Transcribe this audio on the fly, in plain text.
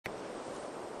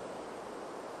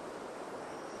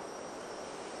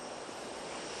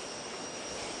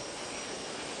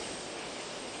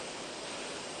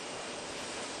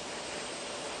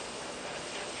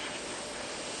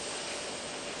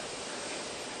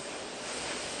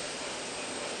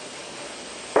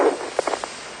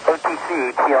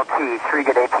OTC, TLT, 3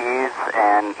 good APUs,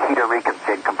 and heater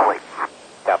reconfig complete.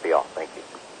 Copy all. Thank you.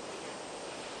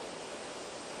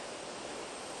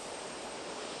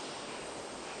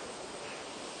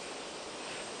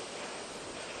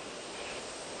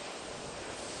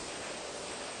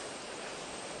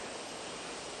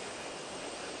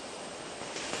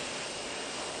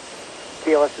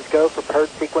 TLS is go for PERT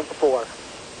sequence 4.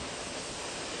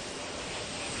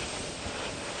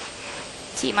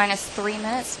 T-minus 3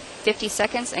 minutes, 50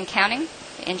 seconds and counting.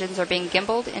 The engines are being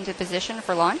gimbaled into position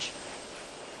for launch.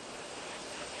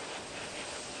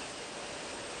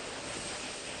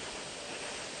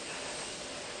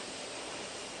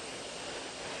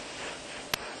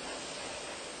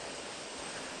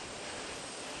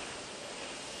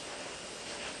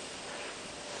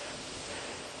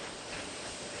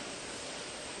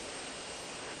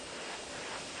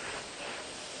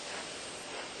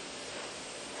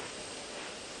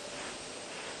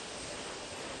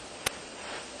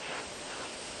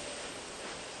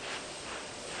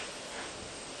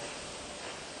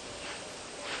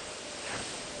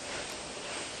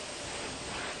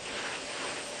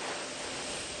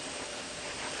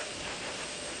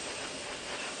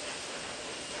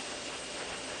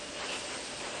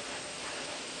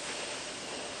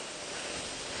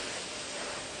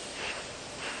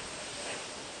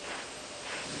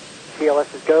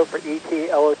 TLS is go for ET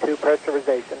LO2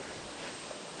 pressurization.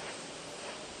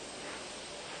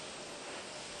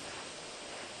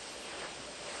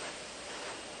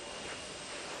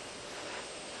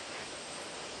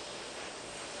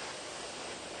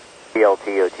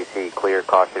 TLT, OTC, clear,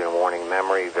 caution and warning,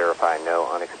 memory, verify no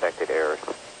unexpected errors.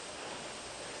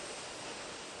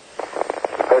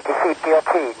 OTC,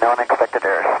 TLT, no unexpected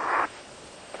errors.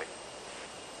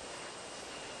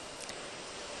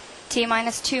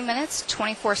 T-minus 2 minutes,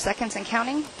 24 seconds and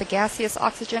counting. The gaseous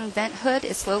oxygen vent hood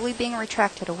is slowly being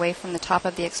retracted away from the top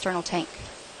of the external tank.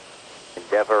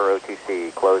 Endeavour,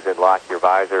 OTC, close and lock your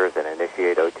visors and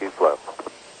initiate O2 flow.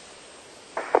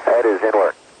 That is in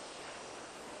work.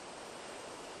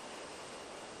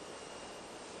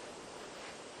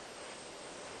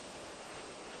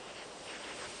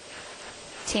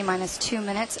 T-minus 2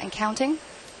 minutes and counting.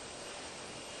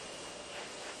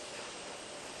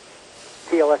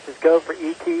 TLS is go for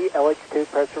ET LH2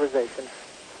 pressurization.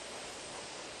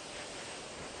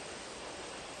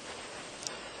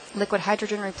 Liquid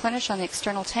hydrogen replenish on the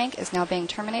external tank is now being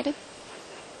terminated.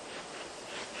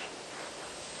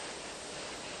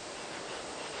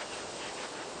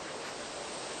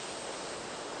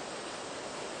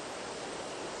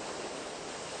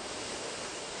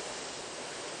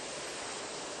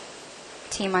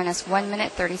 T-minus 1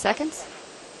 minute, 30 seconds.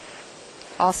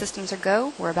 All systems are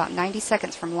go. We're about 90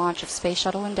 seconds from launch of Space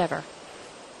Shuttle Endeavour.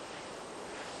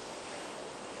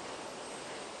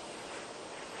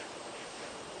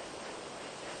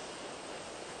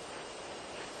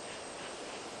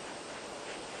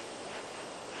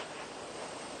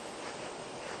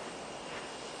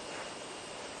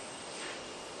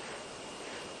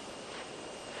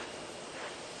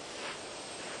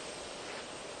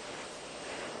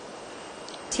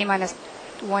 T-minus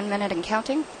 1 minute and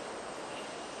counting.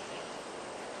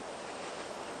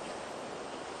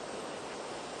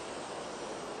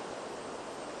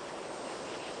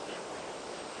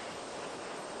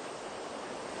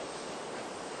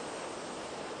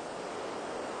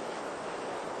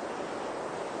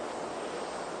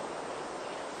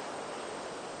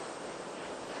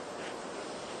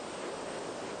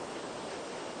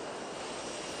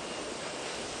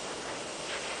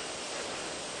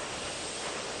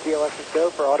 TLS is go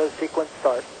for auto sequence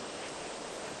start.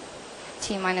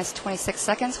 T-minus 26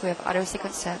 seconds. We have auto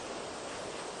sequence set.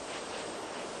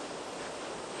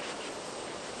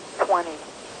 20.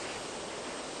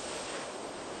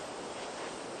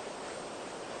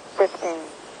 15.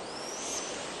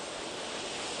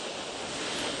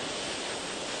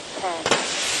 10.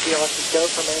 TLS is go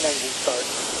for main engine start.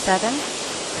 7,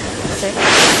 6,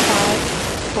 5,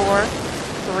 4,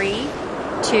 3,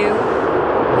 2,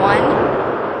 1.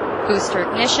 Booster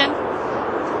ignition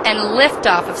and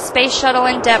liftoff of Space Shuttle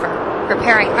Endeavour,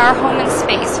 preparing our home in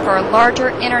space for a larger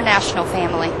international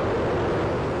family.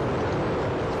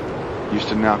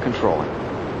 Houston now controlling.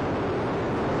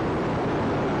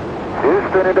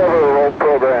 Houston, Endeavour, roll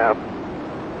program.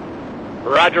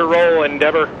 Roger, roll,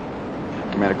 Endeavour.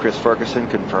 Commander Chris Ferguson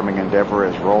confirming Endeavour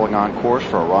is rolling on course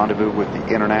for a rendezvous with the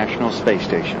International Space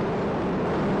Station.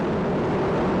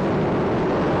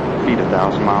 Speed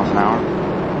 1,000 miles an hour.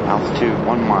 Altitude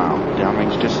 1 mile.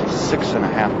 Downrange distance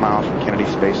 6.5 miles from Kennedy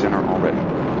Space Center already.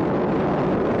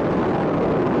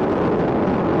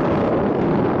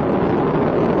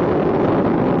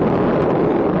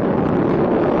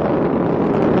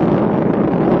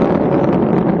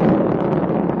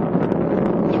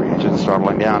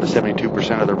 down to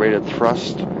 72% of the rated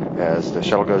thrust as the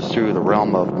shuttle goes through the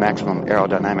realm of maximum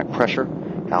aerodynamic pressure.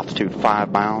 Altitude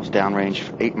 5 miles,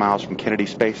 downrange 8 miles from Kennedy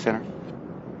Space Center.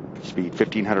 Speed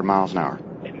 1,500 miles an hour.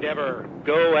 Endeavour,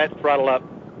 go at throttle up.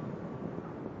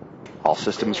 All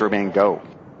systems remain go.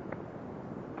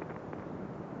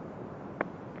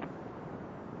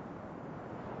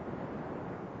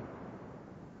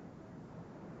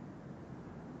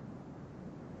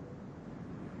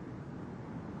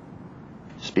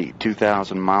 Speed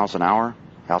 2,000 miles an hour,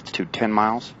 altitude 10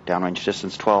 miles, downrange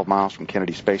distance 12 miles from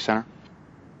Kennedy Space Center.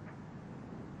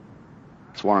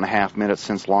 It's 1.5 minutes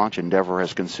since launch. Endeavour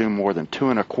has consumed more than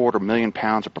 2.25 million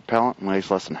pounds of propellant and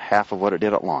weighs less than half of what it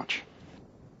did at launch.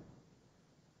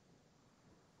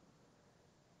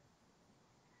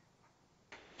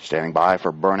 Standing by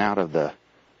for burnout of the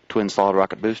twin solid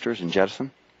rocket boosters and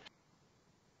jettison.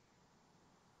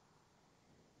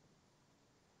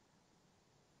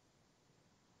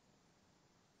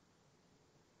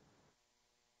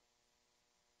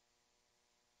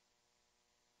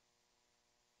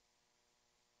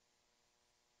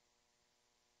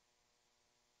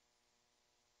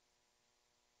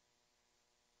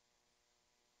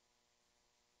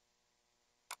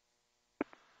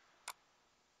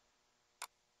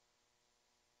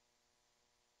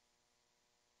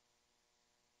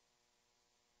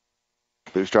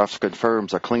 Booster officer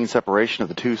confirms a clean separation of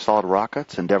the two solid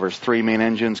rockets. Endeavour's 3 main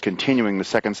engines continuing the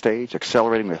second stage,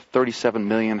 accelerating to 37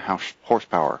 million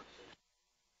horsepower.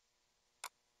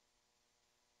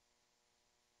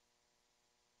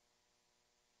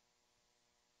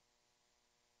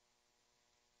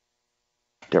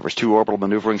 Endeavour's 2 orbital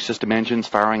maneuvering system engines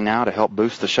firing now to help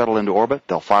boost the shuttle into orbit.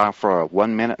 They'll fire for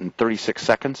 1 minute and 36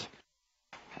 seconds.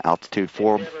 Altitude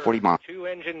 440 miles. 2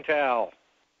 engine TAL.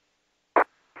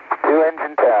 2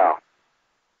 engine TAL.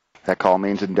 That call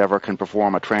means Endeavour can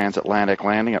perform a transatlantic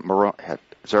landing at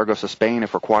Zaragoza, Spain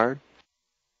if required.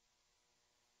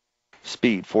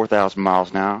 Speed 4,000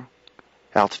 miles an hour.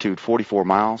 Altitude 44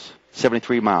 miles,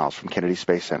 73 miles from Kennedy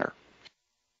Space Center.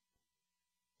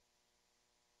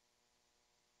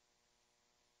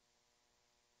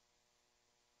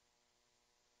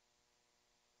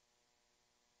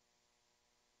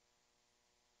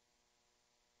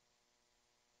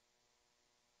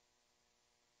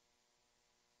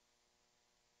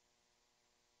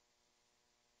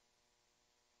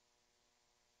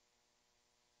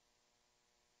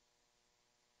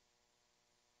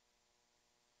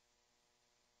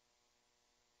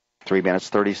 Three minutes,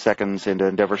 30 seconds into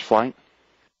Endeavour's flight.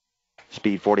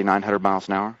 Speed 4,900 miles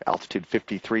an hour. Altitude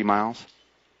 53 miles.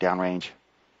 Downrange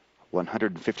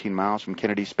 115 miles from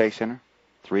Kennedy Space Center.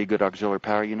 3 good auxiliary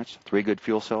power units. 3 good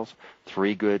fuel cells.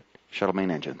 3 good shuttle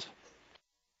main engines.